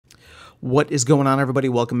What is going on, everybody?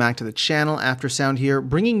 Welcome back to the channel. Aftersound here,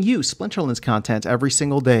 bringing you Splinterlands content every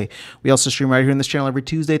single day. We also stream right here in this channel every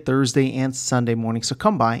Tuesday, Thursday, and Sunday morning, so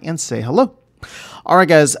come by and say hello. All right,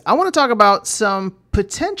 guys, I want to talk about some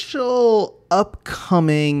potential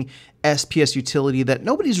upcoming SPS utility that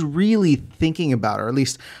nobody's really thinking about, or at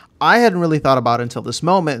least I hadn't really thought about until this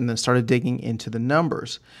moment, and then started digging into the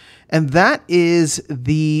numbers. And that is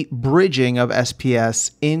the bridging of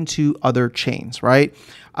SPS into other chains, right?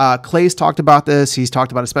 Clay's talked about this. He's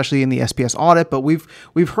talked about it especially in the SPS audit, but we've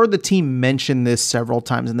heard the team mention this several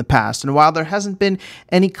times in the past. And while there hasn't been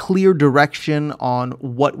any clear direction on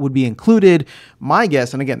what would be included, my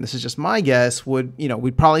guess, and again, this is just my guess, would,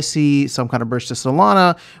 we'd probably see some kind of bridge to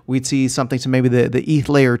Solana. We'd see something to maybe the ETH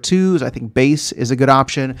layer 2s. I think Base is a good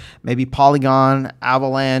option. Maybe Polygon,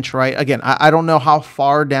 Avalanche, right? Again, I don't know how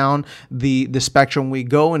far down the spectrum we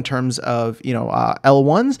go in terms of,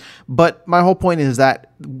 L1s, but my whole point is that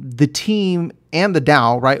the team and the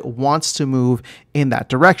DAO, right, wants to move in that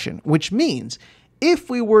direction, which means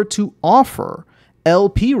if we were to offer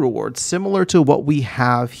LP rewards similar to what we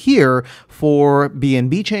have here for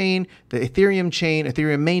BNB chain, the Ethereum chain,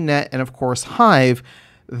 Ethereum mainnet, and of course Hive,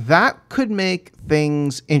 that could make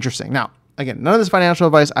things interesting. Now, again, none of this financial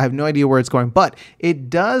advice. I have no idea where it's going, but it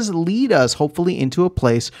does lead us hopefully into a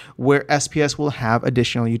place where SPS will have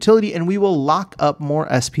additional utility and we will lock up more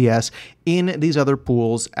SPS in these other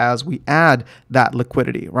pools as we add that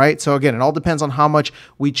liquidity, right? So again, it all depends on how much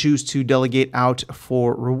we choose to delegate out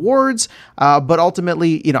for rewards. But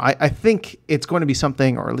ultimately, I think it's going to be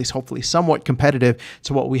something, or at least hopefully somewhat competitive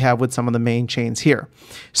to what we have with some of the main chains here.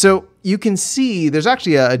 So you can see there's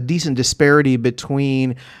actually a decent disparity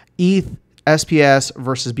between ETH, SPS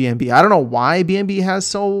versus BNB. I don't know why BNB has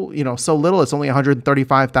so little. It's only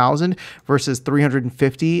 135,000 versus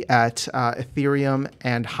 350 at Ethereum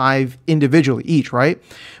and Hive individually each, right?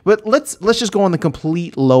 But let's just go on the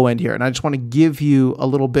complete low end here, and I just want to give you a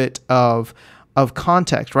little bit of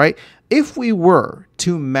context, right? If we were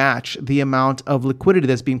to match the amount of liquidity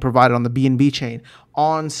that's being provided on the BNB chain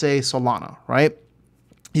on, say, Solana, right?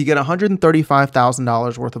 You get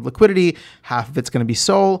 $135,000 worth of liquidity. Half of it's going to be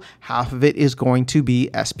SOL. Half of it is going to be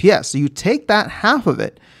SPS. So you take that half of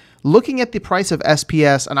it, looking at the price of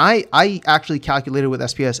SPS, and I actually calculated with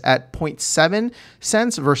SPS at 0.7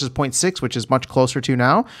 cents versus 0.6, which is much closer to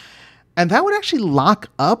now. And that would actually lock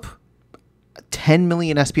up 10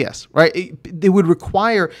 million SPS, right? It would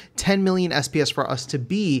require 10 million SPS for us to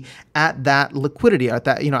be at that liquidity, at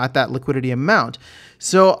that liquidity amount.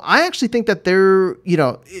 So I actually think that there,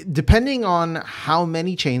 depending on how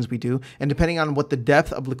many chains we do and depending on what the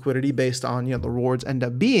depth of liquidity based on, the rewards end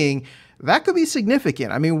up being, that could be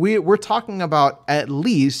significant. I mean, we're talking about at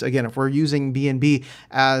least, again, if we're using BNB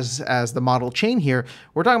as the model chain here,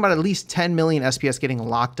 we're talking about at least 10 million SPS getting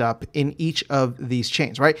locked up in each of these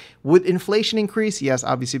chains, right? Would inflation increase? Yes,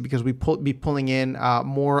 obviously, because we be pulling in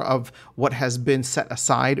more of what has been set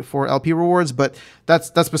aside for LP rewards, but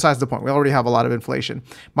that's besides the point. We already have a lot of inflation.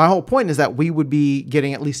 My whole point is that we would be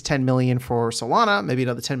getting at least 10 million for Solana, maybe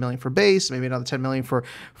another 10 million for Base, maybe another 10 million for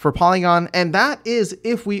Polygon, and that is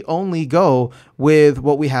if we only go with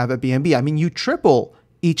what we have at BNB. I mean, you triple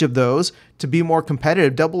each of those to be more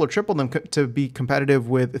competitive, double or triple them to be competitive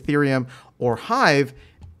with Ethereum or Hive.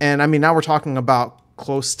 And I mean, now we're talking about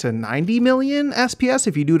close to 90 million SPS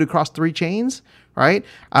if you do it across 3 chains, right?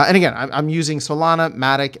 And again, I'm using Solana,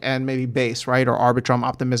 Matic, and maybe Base, right? Or Arbitrum,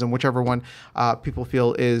 Optimism, whichever one people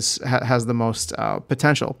feel has the most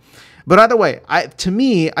potential. But either way, to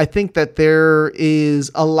me, I think that there is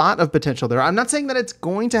a lot of potential there. I'm not saying that it's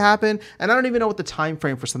going to happen, and I don't even know what the time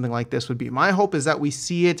frame for something like this would be. My hope is that we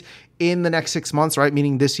see it in the next 6 months, right?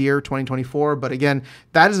 Meaning this year, 2024. But again,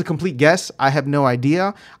 that is a complete guess. I have no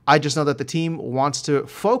idea. I just know that the team wants to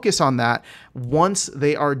focus on that once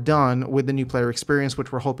they are done with the new player experience,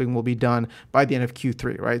 which we're hoping will be done by the end of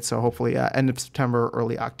Q3, right? So hopefully end of September,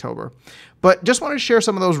 early October. But just wanted to share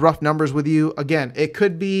some of those rough numbers with you. Again, it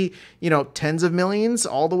could be, tens of millions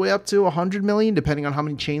all the way up to 100 million, depending on how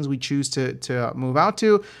many chains we choose to move out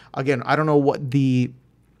to. Again, I don't know what the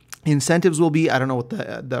incentives will be. I don't know what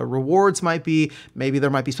the rewards might be. Maybe there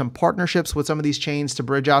might be some partnerships with some of these chains to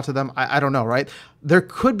bridge out to them. I don't know, right? There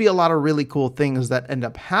could be a lot of really cool things that end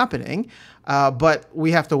up happening, but we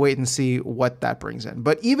have to wait and see what that brings in.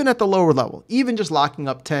 But even at the lower level, even just locking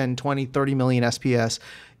up 10, 20, 30 million SPS,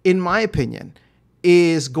 in my opinion,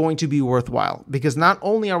 is going to be worthwhile, because not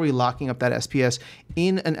only are we locking up that SPS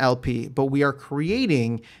in an LP, but we are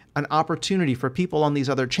creating an opportunity for people on these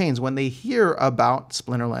other chains when they hear about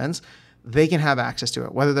Splinterlands they can have access to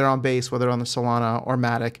it, whether they're on base, whether on the Solana or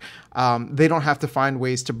Matic. They don't have to find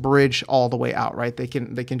ways to bridge all the way out, right? They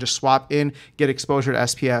can just swap in, get exposure to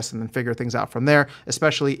SPS, and then figure things out from there,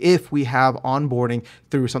 especially if we have onboarding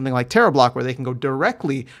through something like TerraBlock, where they can go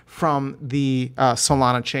directly from the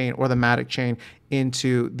Solana chain or the Matic chain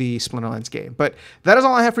into the Splinterlands game. But that is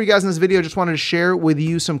all I have for you guys in this video. Just wanted to share with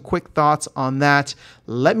you some quick thoughts on that.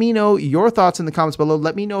 Let me know your thoughts in the comments below.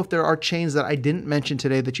 Let me know if there are chains that I didn't mention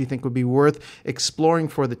today that you think would be worth exploring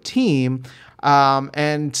for the team.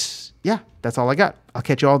 And yeah, that's all I got. I'll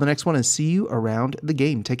catch you all in the next one and see you around the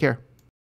game. Take care.